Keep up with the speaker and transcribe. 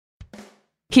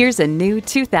Here's a new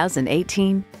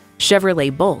 2018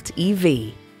 Chevrolet Bolt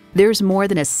EV. There's more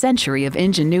than a century of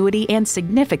ingenuity and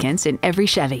significance in every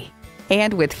Chevy.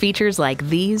 And with features like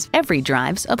these, every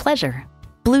drive's a pleasure.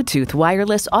 Bluetooth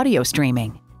wireless audio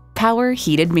streaming, power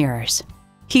heated mirrors,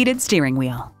 heated steering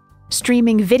wheel,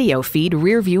 streaming video feed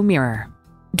rear view mirror,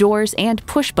 doors and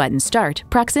push-button start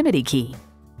proximity key,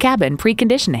 cabin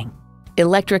preconditioning,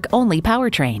 electric-only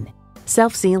powertrain,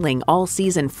 self-sealing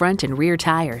all-season front and rear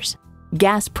tires,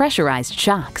 gas pressurized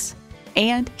shocks,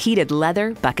 and heated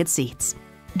leather bucket seats.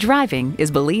 Driving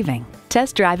is believing.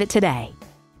 Test drive it today.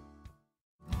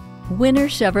 Winner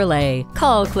Chevrolet.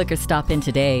 Call, click, or stop in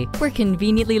today. We're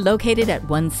conveniently located at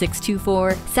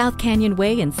 1624 South Canyon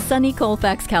Way in sunny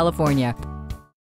Colfax, California.